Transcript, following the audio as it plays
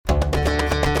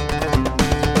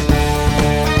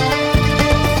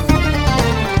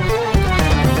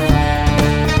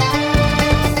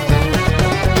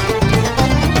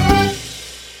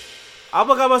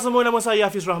Apa khabar semua? Nama saya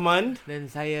Hafiz Rahman. Dan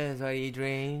saya Suhaili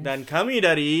Idris. Dan kami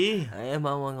dari... Saya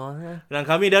Mama Ngona. Dan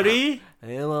kami dari...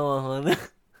 Saya Mama Ngona.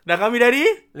 Dan kami dari...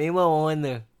 Lima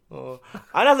Ngona.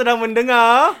 Anda sedang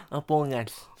mendengar... Pongan.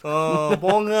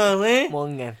 Pongan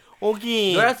Pongan.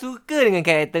 Okey. Diorang suka dengan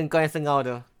karakter kau yang sengau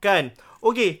tu. Kan?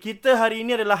 Okey, kita hari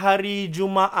ini adalah hari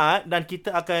Jumaat dan kita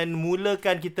akan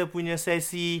mulakan kita punya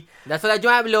sesi... Dah solat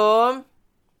Jumaat belum?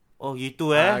 Oh,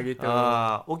 gitu Gitu.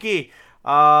 Okey.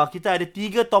 Kita ada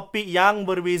 3 topik yang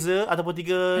berbeza ataupun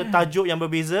 3 tajuk yang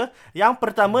berbeza. Yang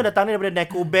pertama datangnya daripada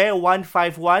Neko Bear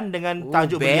 151 dengan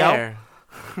tajuk beliau.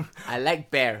 I like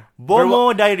bear.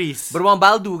 Bomoh Diaries. Beruang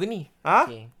baldu ke ni? Ha?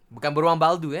 Okay. Bukan beruang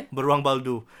baldu Beruang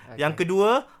baldu. Okay. Yang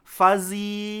kedua,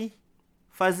 Fuzzy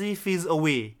Fizz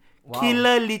Away. Wow.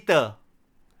 Killer Litter.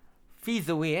 Fizz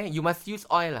away You must use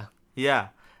oil lah.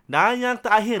 Ya. Dan yang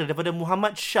terakhir daripada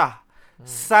Muhammad Shah.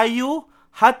 Sayu,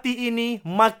 hati ini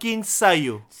makin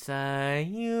sayu.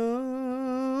 Sayu,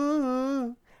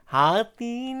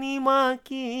 hati ini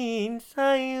makin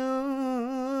sayu.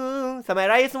 Selamat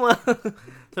Raya semua.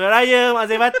 Selamat Raya, Mak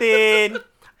Zain Batin.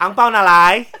 Angpau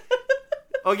nalai.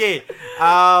 Okay.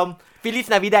 Feliz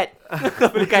Navidad.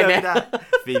 Bukan Navidad.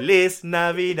 Feliz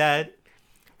Navidad.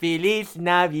 Feliz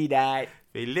Navidad.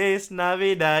 Feliz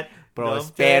Navidad.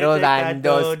 Prospero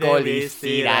Dandos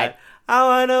Felicidad. I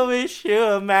wanna wish you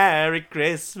a Merry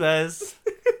Christmas.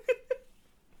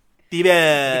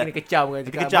 Tiba. Kena kecam kan.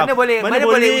 Kecam. Mana boleh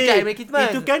ucap Merry Christmas.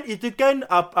 Itu kan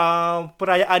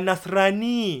perayaan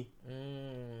Nasrani.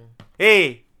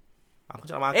 Hey, aku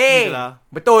cakap maki lah.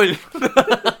 Betul.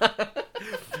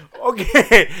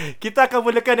 Okay, kita akan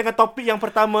mulakan dengan topik yang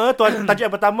pertama. Tajuk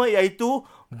yang pertama iaitu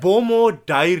Bomoh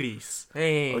Diaries.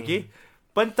 Okay,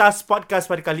 pentas podcast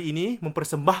pada kali ini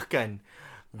mempersembahkan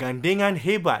gandengan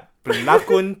hebat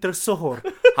pelakon tersohor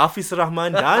Hafiz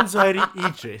Rahman dan Suhaili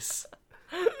Idris.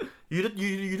 You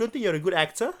don't think you're a good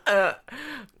actor?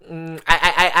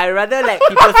 I rather let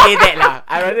people say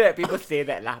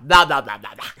that lah. Blah blah blah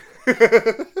blah blah.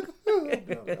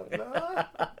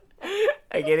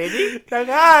 Okay, ready?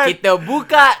 Jangan. Kita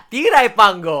buka tirai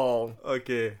panggung.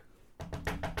 Okay.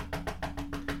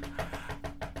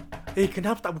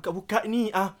 Kenapa tak buka-buka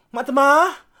ni? Mak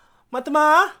Temah? Mak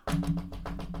Temah?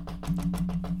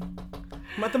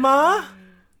 Mak Temah?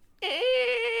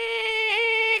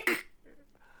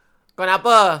 Kau nak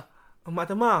apa? Mak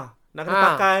Temah, nak kena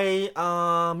pakai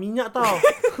minyak tau.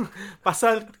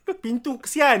 Pasal pintu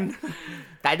kesian.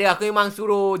 Tak ada, aku memang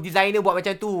suruh designer buat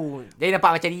macam tu. Jadi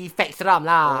nampak macam efek seram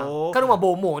lah. Kan rumah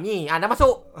Bomoh ni. Dah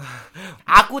masuk.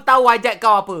 Aku tahu hajat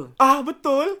kau apa.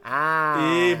 Betul.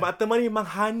 Mak Temah ni memang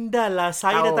handal lah.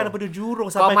 Saya datang daripada Jurong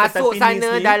sampai ke Tampines ni. Kau masuk sana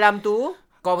dalam tu.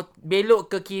 Kau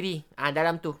belok ke kiri.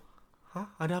 Dalam tu.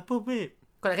 Ada apa, babe?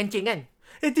 Kau nak kencing kan?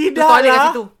 Tidak lah.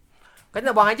 Kat situ. Kau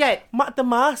nak buang hajat? Mak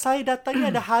Temah, saya datang ni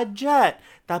ada hajat.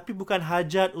 Tapi bukan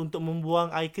hajat untuk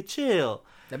membuang air kecil.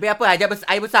 Tapi apa, hajat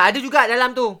air besar ada juga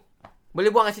dalam tu.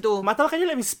 Boleh buang kat situ. Mak Temah, can you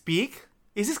let me speak?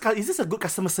 Is this a good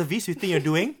customer service you think you're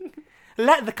doing?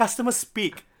 Let the customer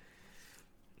speak.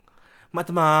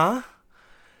 Mak Temah,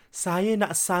 saya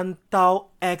nak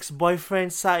santau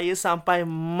ex-boyfriend saya sampai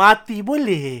mati,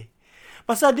 boleh?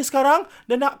 Pasal dia sekarang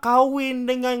dah nak kahwin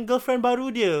dengan girlfriend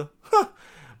baru dia.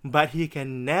 But he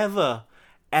can never,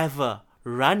 ever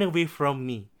run away from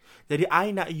me. Jadi,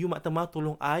 I nak you, Mak Temah,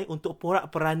 tolong I untuk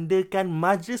porak-perandakan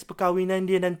majlis perkahwinan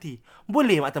dia nanti.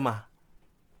 Boleh, Mak Temah?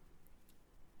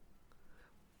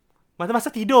 Mak Temah,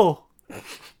 saya tidur.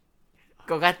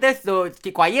 Kau kata so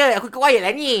keep quiet. Aku keep quiet lah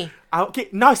ni.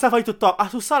 Okay, now it's time for you to talk.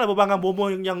 Susah lah berbangan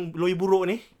Bomoh yang loi buruk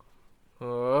ni.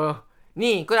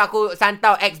 Ni, kau nak aku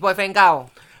santau ex-boyfriend kau.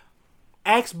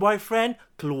 Ex-boyfriend,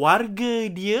 keluarga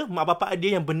dia, mak bapak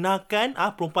dia yang benarkan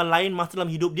perempuan lain masuk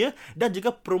dalam hidup dia, dan juga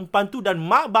perempuan tu dan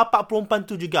mak bapak perempuan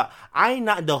tu juga. I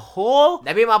nak the whole...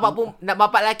 Tapi mak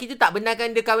bapak lelaki tu tak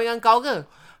benarkan dia kahwin dengan kau ke?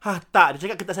 Tak, dia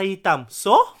cakap kertas saya hitam.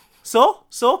 So,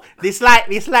 dislike,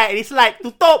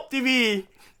 tutup TV.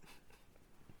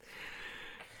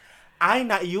 I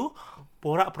nak you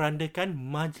porak-perandakan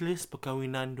majlis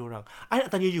perkahwinan dorang. I nak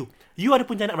tanya you ada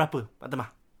pontianak berapa, Pak Temah?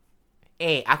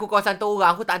 Aku kau santau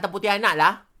orang, aku tak hantar pontianak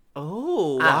lah.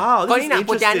 Wow. Kau ni nak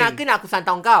pontianak ke nak aku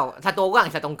santau kau? Satu orang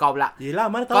santau kau pula. Yelah,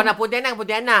 mana tahu. Kau nak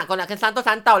pontianak. Kau nak kena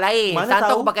santau lain.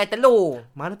 Santau aku pakai telur.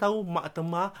 Mana tahu Mak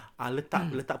Temah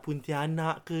letak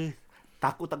pontianak ke.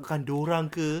 Takut-takutkan dorang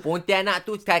ke. Pontianak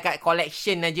tu kat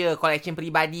collection aja. Collection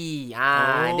peribadi.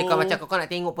 Dia kau macam kau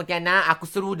nak tengok pontianak, aku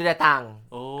suruh dia datang.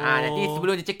 Nanti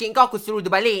sebelum dia check-in kau, aku suruh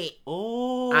dia balik.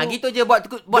 Gitu je buat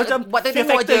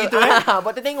tengok je. Gitu,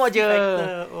 buat tengok je.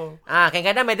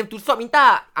 Kadang-kadang Madam Tussauds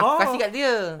minta aku kasih kat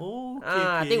dia.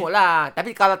 Okay. Tengoklah.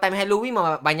 Tapi kalau time Halloween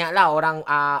banyaklah orang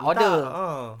order.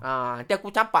 Nanti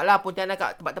aku campak lah pontianak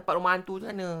kat tempat-tempat rumah hantu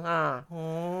sana.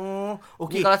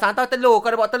 Okay. Kalau santau telur, kau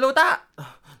ada bawa telur tak?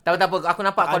 Tak apa, aku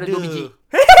nampak kau ada 2 biji.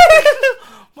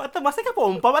 Mak Temah, saya kan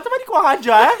perempuan. Mak Temah ni kurang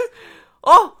ajar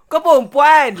Oh, kau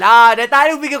perempuan lah. Dah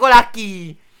tahu fikir kau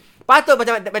lelaki. Patut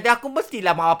macam aku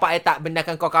mestilah mak bapak tak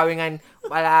benarkan kau kahwin dengan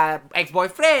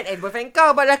ex-boyfriend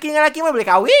kau. Lelaki dengan lelaki mana boleh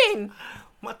kahwin.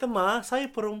 Mak Temah, saya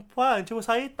perempuan. Cuma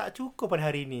saya tak cukup pada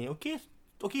hari ni. Okay,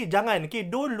 jangan. Okay,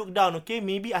 don't look down. Okay,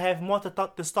 maybe I have more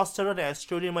testosterone and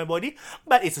estrogen in my body,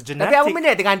 but it's a genetic. Tapi apa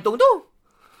benda tergantung tu?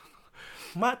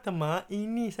 Mak Temah,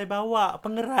 ini saya bawa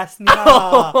pengeras ni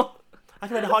lah.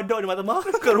 Aku ada hotdog ni Mak Temah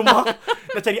kat rumah.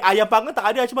 Dah cari ayam panggang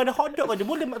tak ada. Cuma ada hotdog je.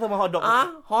 Boleh Mak Temah hotdog?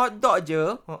 Hotdog je?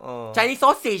 Chinese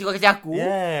sausage kau kasi aku?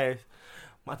 Yes.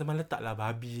 Mak Temah letaklah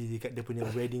babi kat dia punya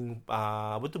wedding.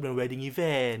 Wedding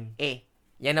event.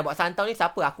 Yang nak buat santau ni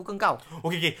siapa? Aku ke kau?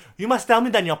 Okay. You must tell me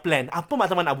then your plan. Apa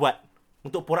Mak Temah nak buat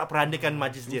untuk porak-perandakan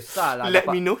majlis dia? Let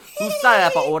me know. Susah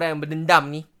lah dapat orang yang berdendam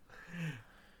ni.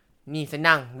 Ni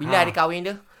senang. Bila hari kahwin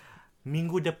dia?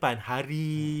 Minggu depan.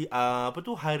 Hari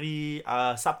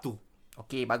Sabtu.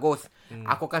 Okey, bagus.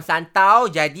 Aku akan santau.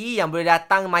 Jadi yang boleh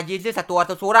datang majlis dia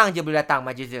 100 orang je boleh datang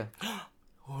majlis dia.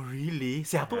 Oh really?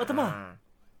 Siapa Mak Temah?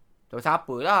 Tak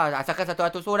siapa lah. Asalkan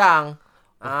 100 orang.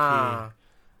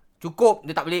 Cukup.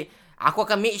 Dia tak boleh. Aku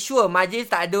akan make sure majlis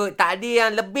tak ada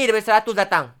yang lebih daripada 100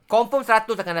 datang. Confirm 100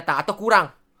 akan datang. Atau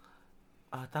kurang.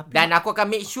 Dan aku akan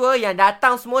make sure yang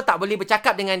datang semua tak boleh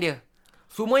bercakap dengan dia.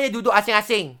 Semuanya duduk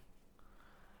asing-asing.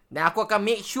 Dan aku akan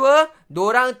make sure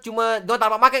diorang tak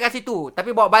dapat makan kat situ.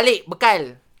 Tapi bawa balik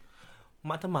bekal.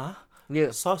 Mak Temah,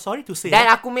 sorry to say.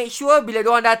 Dan aku make sure bila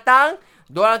diorang datang,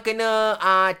 diorang kena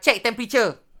check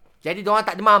temperature. Jadi diorang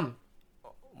tak demam.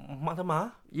 Mak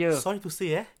Temah, sorry to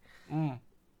say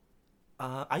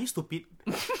are you stupid?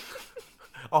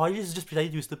 Or are you just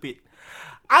pretending you stupid?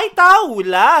 I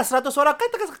tahulah 100 orang kan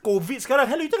tengah COVID sekarang.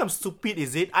 Hello, you think I'm stupid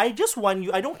is it? I just want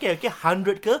you. I don't care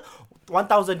 100 ke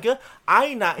 1000 ke.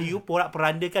 I nak you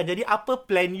porak-perandakan. Jadi apa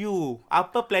plan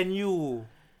you?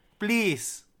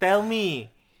 Please tell me.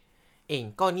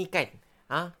 Kau ni kan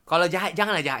kalau jahat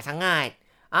janganlah jahat sangat.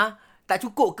 Tak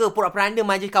cukup ke porak-peranda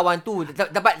majlis kawan tu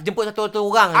dapat jemput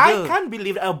satu orang je. I can't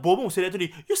believe Bomoh said that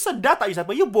today. You sedar tak you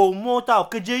siapa? You Bomoh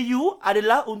tau. Kerja you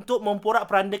adalah untuk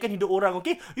memporak-perandakan hidup orang,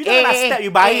 okay? You janganlah step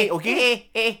you baik, okay?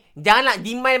 Janganlah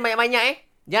demand banyak-banyak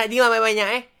Jangan demand banyak-banyak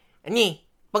Ni,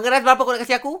 pengeras berapa kau nak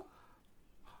kasi aku?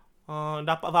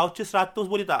 Dapat voucher 100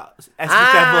 boleh tak? SG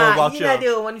travel voucher. Inilah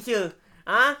dia manusia.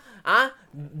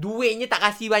 Duitnya tak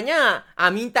kasih banyak.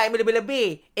 Minta yang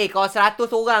lebih-lebih. Kalau 100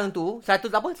 orang tu,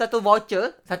 100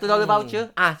 voucher, $1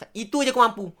 voucher. Itu je kau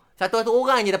mampu. 100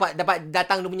 orang je dapat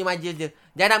datang dia punya majlis je.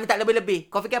 Jangan nak minta lebih-lebih.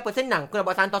 Kau fikir apa? Senang. Kau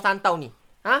nak buat santau-santau ni.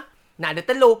 Nak ada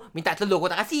telur, minta telur kau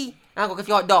tak kasih. Kau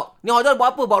kasih hotdog. Ni hotdog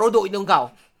buat apa? Buat rodok hidung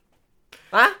kau.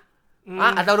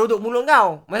 Atau rodok mulut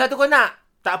kau. Masa tu kau nak?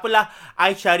 Tak apalah.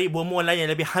 I cari Bomoh lain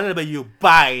yang lebih halal daripada you.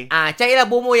 Bye. Carilah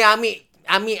Bomoh yang ambil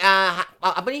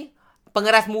apa ni?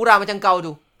 Pengeras murah macam kau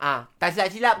tu. Tak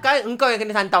silap-silap kan engkau yang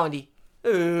kena santau nanti.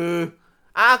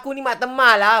 Aku ni Mak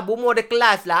Temah lah. Bomoh ada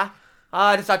kelas lah.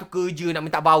 Ada satu kerja nak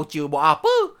minta voucher. Buat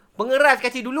apa? Pengeras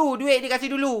kasih dulu. Duit dia kasih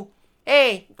dulu.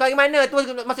 Kau pergi mana? Tu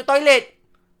masuk toilet.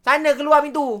 Sana keluar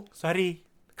pintu. Sorry.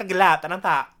 Kan gelap. Tak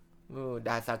nampak.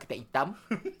 Dasar ketek hitam.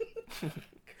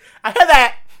 I heard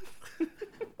that.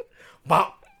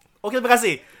 Okay, terima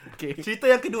kasih. Okay. Cerita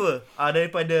yang kedua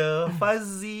daripada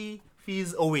Fuzzy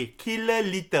Fizz Away, Killer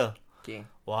Liter. Okay.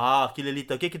 Wah, Killer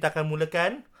Liter. Okay, kita akan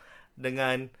mulakan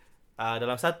dengan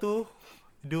dalam 1, 2,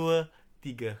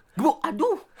 3.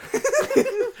 Aduh.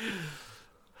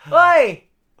 Oi.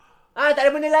 Tak ada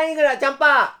benda lain ke nak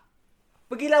campak?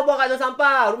 Pergilah buang kat tong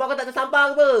sampah. Rumah kau tak ada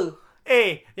sampah ke apa?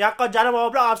 Yang kau jalan bawah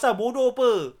blok apa? Bodoh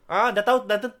apa? Dah tahu,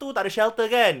 dah tentu tak ada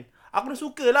shelter kan? Aku dah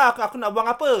sukalah aku nak buang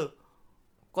apa.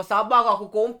 Kau sabar kau, aku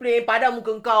komplain pada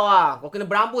muka kau Kau kena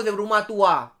berampus dari rumah tu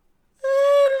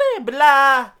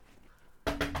Belah.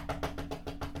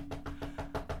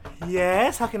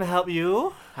 Yes, how can I help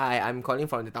you? Hi, I'm calling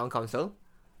from the town council.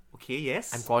 Okay,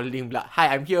 yes. I'm calling pula.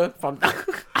 Hi, I'm here from town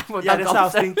council. That's what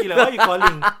I was thinking. Why are you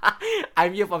calling?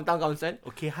 I'm here from town council.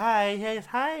 Okay, hi,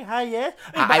 yes.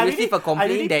 I received a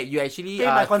complaint that you actually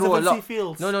throw a lot.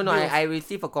 Fields. No. I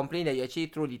received a complaint that you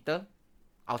actually throw litter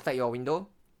outside your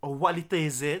window. Oh, what litter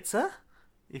is it, sir?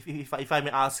 If I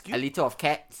may ask you. A litter of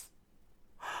cats.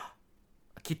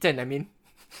 A kitten, I mean.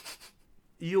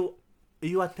 You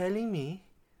are telling me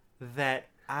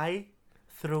that I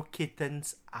throw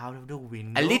kittens out of the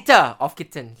window? A litter of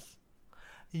kittens.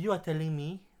 You are telling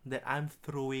me that I'm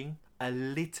throwing a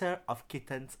litter of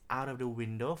kittens out of the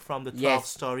window from the 12th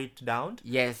Yes. story down?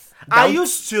 Yes. Are Down. you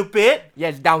stupid?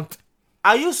 Yes, down.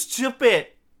 Are you stupid?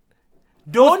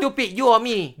 Who's Don't stupid, you or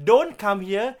me? don't come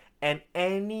here and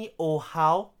any or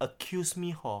how accuse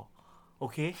me ho.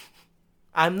 Okay?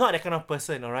 I'm not that kind of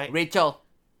person, alright? Rachel,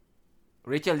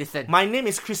 listen. My name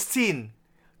is Christine.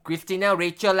 Christina,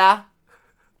 Rachel lah.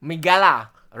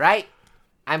 Migala, right?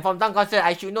 I'm from town council.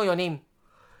 I should know your name.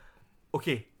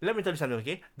 Okay, let me tell you something,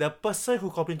 okay? The person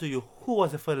who complained to you, who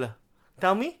was the fella?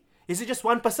 Tell me, is it just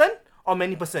one person or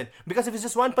many person? Because if it's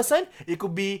just one person, it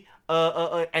could be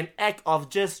an act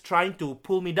of just trying to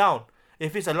pull me down.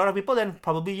 If it's a lot of people, then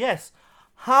probably yes.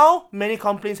 How many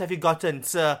complaints have you gotten,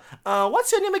 sir?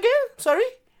 What's your name again? Sorry?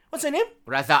 What's your name?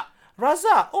 Razak.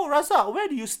 Raza. Oh, Raza, where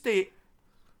do you stay?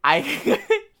 I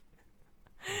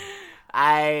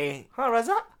Huh,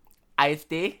 Raza? I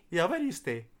stay Yeah, where do you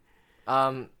stay?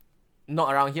 not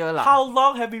around here lah. How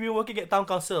long have you been working at town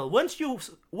council? Weren't you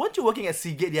working at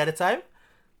Seagate the other time?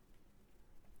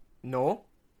 No.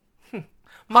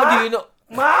 How do you know?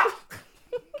 Ma?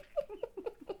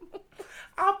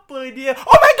 Apa dia?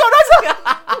 Oh my god, Raza!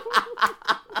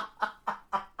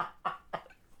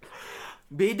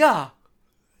 Beda.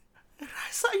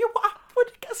 Raza, you buat apa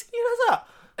dekat sini, Raza?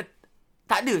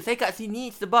 Tak ada. Saya kat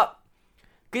sini sebab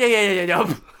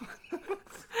Kejap.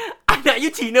 Anak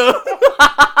you Cina.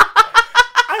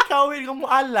 I kahwin dengan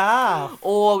mu'alaf.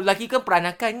 Oh, lelaki kan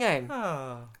peranakan kan? Ha.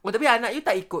 Oh, tapi anak you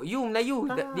tak ikut you Melayu.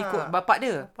 Tak. Dia ikut bapak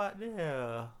dia. Bapak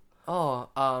dia. Oh,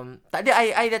 tak ada.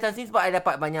 I datang sini sebab I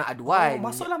dapat banyak aduan.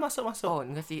 Oh, masuk. Oh,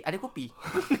 terima kasih. Ada kopi?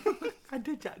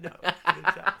 Ada jap.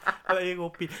 Ada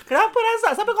kopi. Kenapa,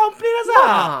 Raza? Siapa komplain, Raza?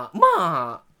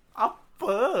 Mak.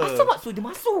 Apa? Asal mak suruh dia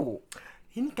masuk?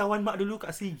 Ini kawan mak dulu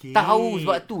kat Seagate. Tahu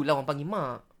sebab tu lah orang panggil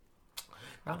mak.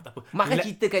 Tak apa. Mak kan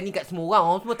ceritakan ni kat semua orang.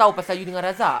 Orang semua tahu pasal you dengan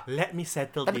Razak. Let me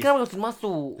settle Tapi this. kenapa you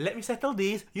masuk? Let me settle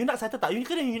this. You nak settle tak? You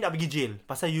nak pergi jail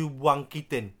pasal you buang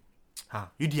kitten.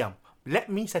 You diam. Let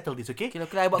me settle this, okay? Okay,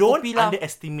 I buat Don't kopi lah.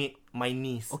 underestimate my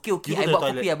niece. Okay. You go I to the buat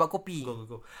toilet. kopi. I buat kopi.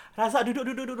 Go. Razak, duduk,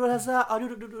 Razak.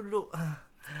 Duduk.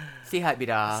 Sihat,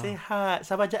 Bida. Sehat.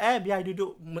 Sabar je, biar I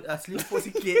duduk seliput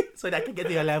sikit so that I can get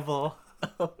to your level.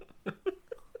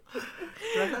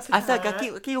 Razak sihat. Asal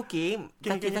kaki okay?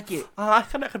 Sakit.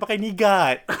 Kan nak kena pakai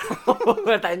nigat.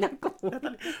 Tak nyangkut.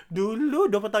 Dulu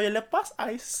 20 tahun yang lepas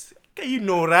kan you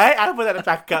know, right? Apa tak nak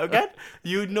cakap kan?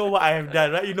 You know what I have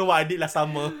done, right? You know what I did last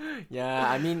summer. Yeah,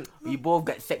 I mean, we both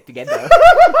got sick together.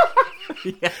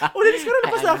 Oh, jadi sekarang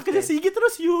lepas dah kerja Seagate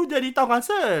terus you jadi town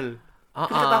council.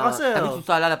 Kerja town council. Tapi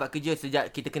susah lah dapat kerja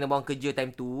sejak kita kena buang kerja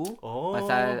time tu. Oh.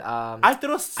 Pasal I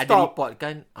terus ada stop. report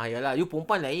kan. Yalah, you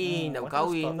perempuan lain nak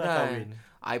berkahwin kan.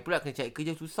 I pula kena cari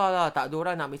kerja susah lah. Tak ada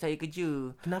orang nak ambil saya kerja.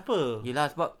 Kenapa? Yelah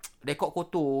sebab rekod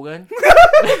kotor kan.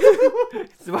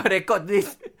 Sebab rekod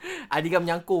tulis Adiga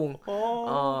menyangkung.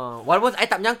 Walaupun I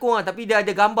tak menyangkung lah, tapi dia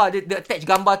ada gambar. Dia attach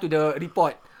gambar to the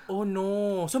report. Oh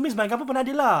no. So means my gambar pernah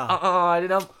ada lah.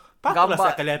 Dia nak Patutlah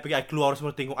gambar. sekali I pergi I keluar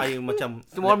semua tengok I macam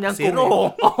Semua orang menyangkung.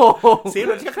 serong.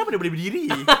 Serong. Cakap kenapa dia boleh berdiri?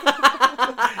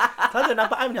 Selalu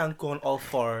nampak I menyangkung on all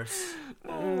fours.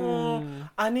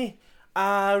 Ni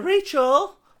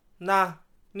Rachel. Nah,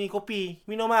 ni kopi.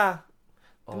 Minum lah.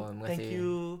 Oh, terima kasih. Thank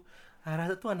you.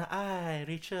 Rasa tu anak I,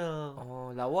 Rachel.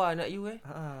 Oh, lawa anak you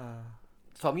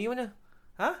Suami you mana?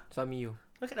 Suami you.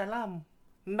 Dekat dalam.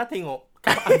 Nak tengok.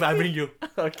 I bring you.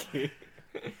 Okay.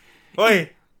 Oi.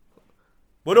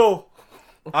 Bodoh.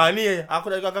 Ni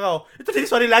aku nak dengar kau. Itu jadi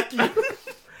suara lelaki.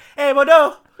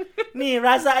 Bodoh. Ni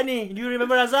Razak ni. Do you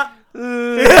remember Razak?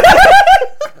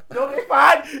 Don't be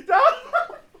fun.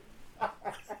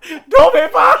 Don't be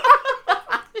fun.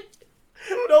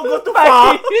 Don't go too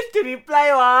far. I need to reply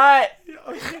what?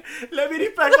 Okay. Let me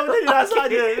reply kau tadi Razak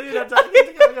dia. Jadi Razak.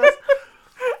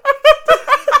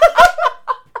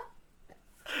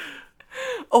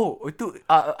 Oh, itu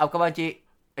apa khabar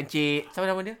Encik siapa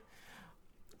nama dia?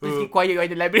 Please keep quiet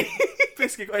in the library.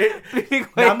 Please keep quiet.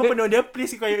 Nama penuh dia,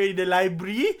 please keep quiet in the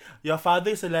library. Your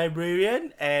father is a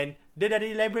librarian and dia dah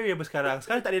jadi librarian apa sekarang?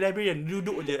 Sekarang tak ada librarian,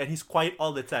 duduk je and he's quiet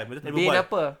all the time. Bin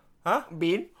apa?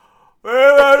 Bin?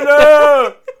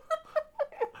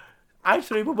 I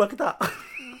suruh ibu bual ke tak?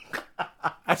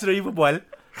 I suruh ibu bual.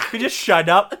 You just shut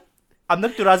up. I'm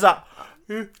not to Razak.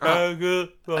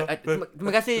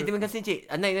 Terima kasih Encik.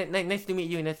 Nice to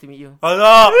meet you.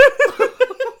 Alah.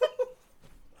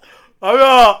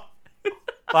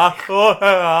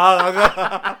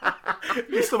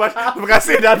 Please so much. Terima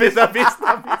kasih. Dah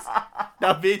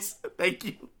habis. Thank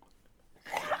you.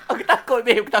 Aku takut,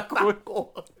 babe. Aku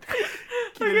takut.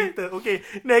 Okay,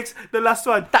 next, the last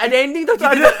one. Tak ada ending tau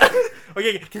cerita.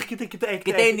 Okay,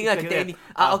 kita Ending lah. Kita ending.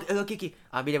 Okay.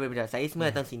 Bila. Saya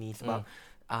sebenarnya datang sini sebab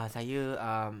saya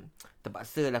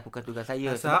terpaksa lakukan tugas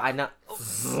saya. Sebab anak...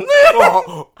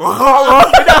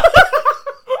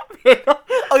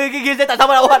 Okay, saya tak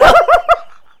sabar nak buat dah.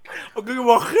 Okay,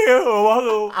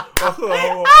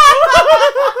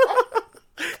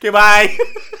 okay, bye.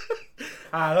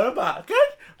 Kau nampak kan?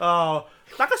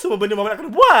 Takkan semua benda Mama nak kena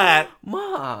buat.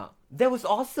 Mak, that was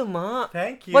awesome, Mak.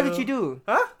 Thank you. What did you do?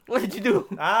 Huh? What did you do?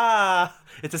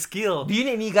 It's a skill. Do you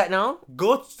need any guide now?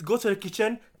 Go to the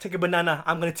kitchen, take a banana.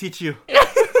 I'm gonna teach you.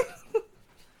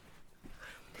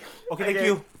 Okay, thank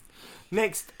you.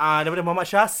 Next, daripada Muhammad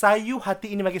Shah, Sayu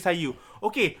Hati Ini Bagi Sayu.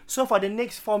 Okay, so for the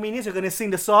next 4 minutes, you're gonna sing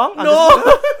the song. No!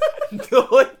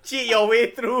 Don't cheat your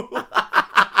way through.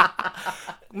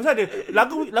 Mesti ada.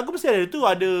 Lagu mesti ada tu.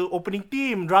 Ada opening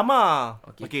theme, drama.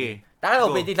 Okay. Tak ada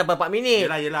opening theme sampai 4 minit.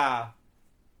 Yelah.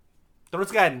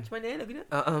 Teruskan. Macam mana lagu dia?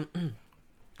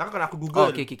 Takkan aku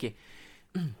Google. Okay.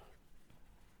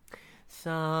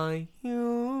 Sayu,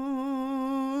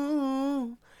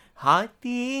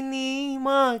 hati ini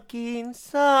makin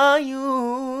sayu.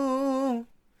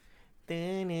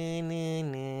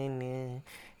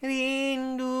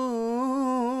 Rindu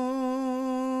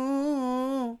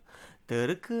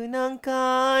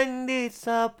terkenangkan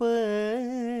desa permai.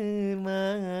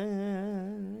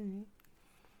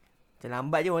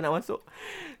 Terlambat je orang nak masuk.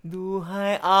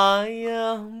 Duhai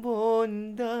ayah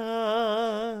bonda,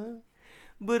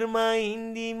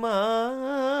 bermain di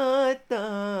mata.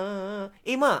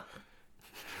 Mak.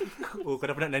 Oh, kau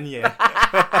dah pernah nyanyi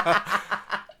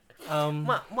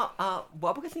Mak,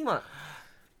 buat apa kat sini, Mak?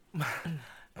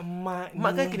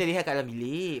 Mak kan kena rehat kat dalam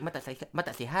bilik. Mak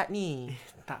tak sihat ni.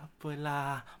 Tak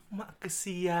apalah. Mak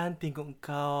kesian tengok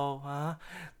kau.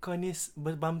 Kau ni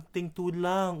berbanting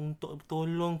tulang untuk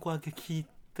tolong keluarga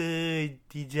kita,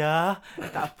 Tija.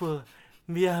 Tak apa.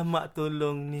 Biar Mak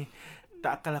tolong ni.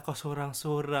 Takkanlah kau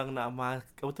sorang-sorang nak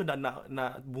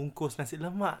bungkus nasi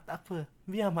lemak. Tak apa.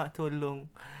 Biar Mak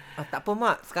tolong. Tak apa,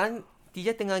 Mak. Sekarang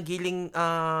Tija tengah giling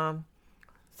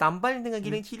sambal ni, tengah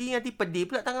giling cili. Nanti pedih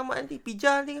pula tangan Mak nanti.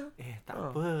 Pijal nanti. Tak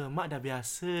apa. Mak dah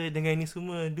biasa dengan ini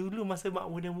semua. Dulu masa Mak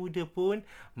muda-muda pun,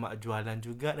 Mak jualan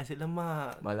juga nasi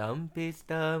lemak. Malam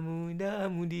pesta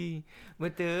muda-mudi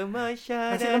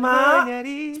bertemasya Nasi dan lemak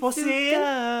menyari Sposin. suka.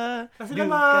 Nasi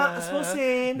lemak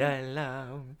Sposin.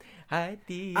 Dalam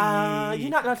hati.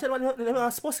 You nak nasi lemak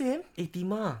Sposin?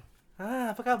 Tima.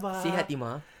 Apa khabar? Sihat,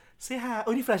 Tima? Sihat.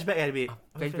 Oh, ni flashback kan, babe?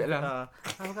 Flashback lah.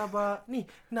 Apa khabar? Ni,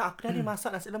 nak aku dah ni masak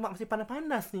nasi lemak masih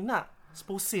panas-panas ni. Nak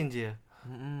Sposin je.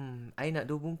 I nak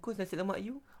 2 bungkus nasi lemak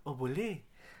you. Oh, boleh.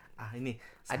 Ini.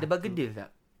 Ada bergedil tak?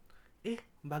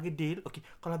 Bergedil. Okey,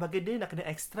 kalau bergedil nak kena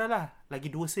extra lah. Lagi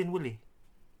 2 sen boleh?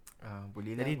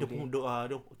 Boleh lah. Jadi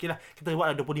okey lah. Kita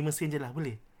buat 25 sen je lah.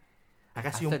 Boleh?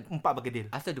 Kasih 4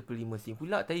 bergedil. Asal 25 sen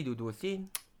pula? Tadi 2 sen.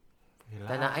 Yelah.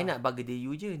 Tak nak, I nak bergedil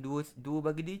you je. 2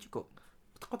 bergedil cukup.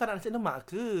 Kau tak nak nasi lemak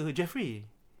ke, Jeffrey?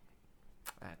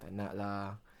 Tak nak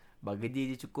lah.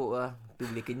 Bergedil je cukup lah. Tu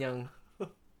boleh kenyang.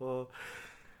 Oh.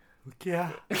 Okey lah.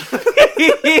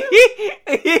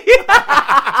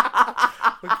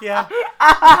 Okey lah.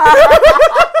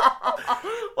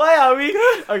 Why are we?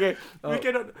 Okay. We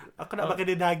cannot. Aku nak bagi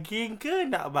dia daging ke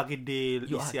nak bagi dia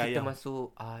isi ayam? Kita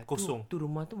masuk kosong. Tu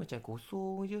rumah tu macam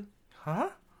kosong je.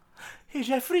 Hey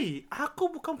Jeffrey,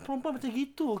 aku bukan perempuan macam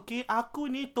gitu, okay? Aku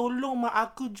ni tolong mak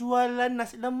aku jualan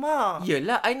nasi lemak.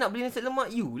 Yelah, I nak beli nasi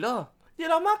lemak you lah.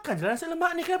 Yelah, makan je nasi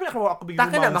lemak ni. Kenapa nak bawa aku pergi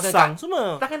takkan rumah nak makan usang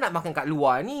semua? Takkan nak makan kat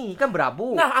luar ni. Kan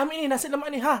berabuk. Nah, ambil ni nasi lemak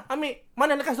ni. Ambil.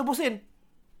 Mana lekas 20 sen?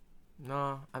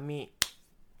 Nah, ambil.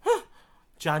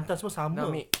 Jantan semua sama. Nah,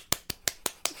 ambil.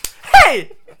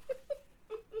 Hey!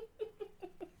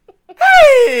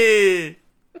 Hey!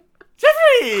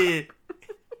 Jeffrey!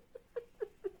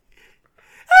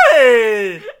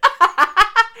 Hey!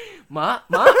 Mak.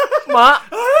 Mak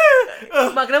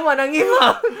kenapa mak nangis,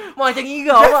 Mak? Mak macam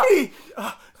ngigau, Mak.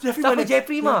 Jeffrey Siapa mana?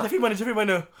 Jeffrey, Mak? Jeffrey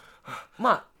mana?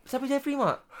 Mak, siapa Jeffrey,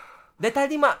 Mak? Dari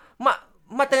tadi, Mak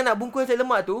tengah nak bungkus nasi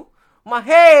lemak tu. Mak,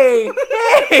 hey!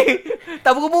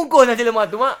 Tak bungkus nasi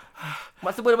lemak tu, Mak.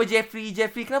 Mak sebut nama Jeffrey.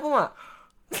 Kenapa, Mak?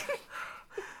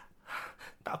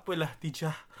 Tak apalah,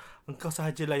 Tijah. Engkau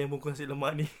sahajalah yang bungkus nasi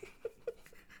lemak ni.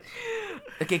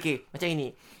 Okay. Macam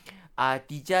ini.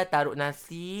 Tija taruh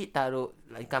nasi, taruh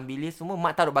ikan bilis semua.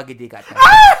 Mak taruh bergedil kat atas.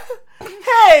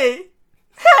 Hey!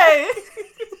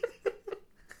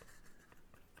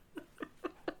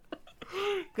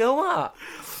 Kau, Mak?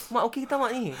 Mak okey ke tak, Mak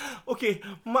ni? Okey,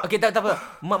 Mak. Okey, tak apa.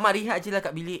 Mak rehat je lah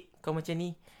kat bilik. Kau macam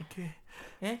ni. Okey.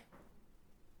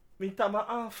 Minta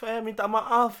maaf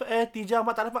Tija,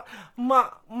 mak tak dapat.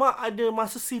 Mak ada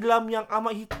masa silam yang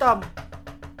amat hitam.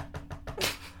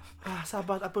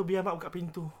 Sabar, tak apa, biar mak buka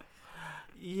pintu.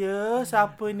 Ya,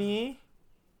 siapa ni?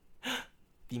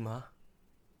 Tima.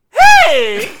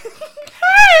 Hey!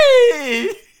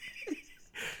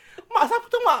 Mak, siapa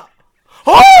tu, mak?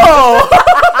 Oh!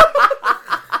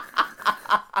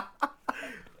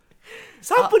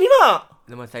 Siapa ni, mak?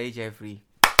 Nama saya Jeffrey.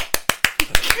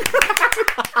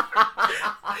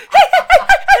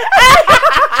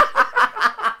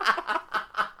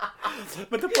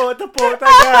 Bertepuk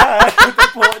tangan.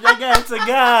 Bertepuk jangan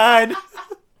segan.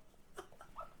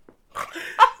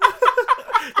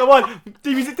 Come on,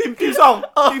 team song.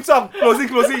 Team song.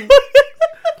 Closing.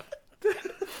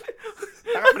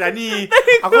 Takkan berani.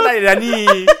 Aku tak ada berani.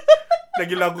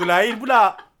 Lagi lagu lain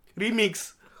pula.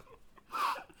 Remix.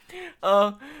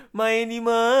 Main di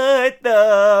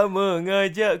mata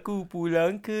mengajakku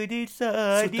pulang ke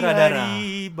desa di Sutradara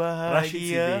hari Rashid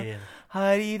bahagia, Siddiq.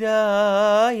 hari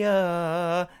raya.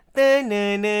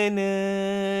 Ta-na-na-na,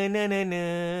 na-na-na.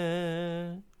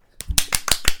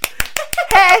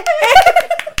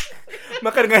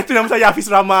 Maka dengan itu nama saya Hafiz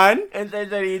Rahman. And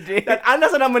sorry, Dan anda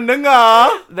sedang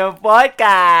mendengar the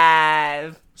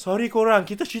podcast. Sorry korang,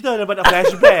 kita cerita daripada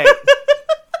flashback.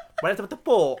 Banyak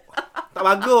tepuk-tepuk. Tak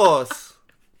bagus.